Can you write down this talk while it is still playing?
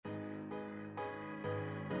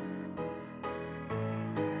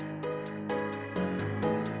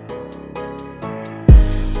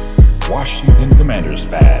Washington Commanders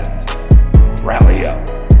fans, rally up.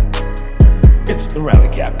 It's the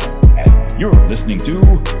Rally Captain, and you're listening to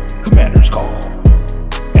Commander's Call.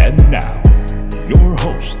 And now, your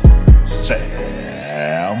host,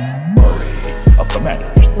 Sam Murray of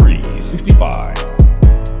Commanders 365.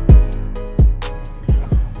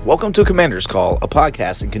 Welcome to Commander's Call, a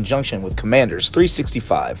podcast in conjunction with Commanders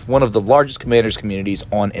 365, one of the largest Commanders communities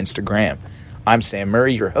on Instagram. I'm Sam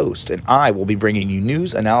Murray, your host, and I will be bringing you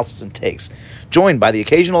news, analysis, and takes, joined by the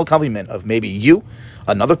occasional accompaniment of maybe you,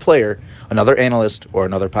 another player, another analyst, or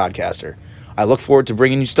another podcaster. I look forward to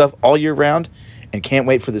bringing you stuff all year round and can't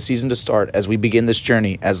wait for the season to start as we begin this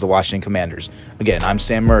journey as the Washington Commanders. Again, I'm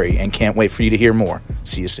Sam Murray and can't wait for you to hear more.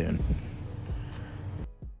 See you soon.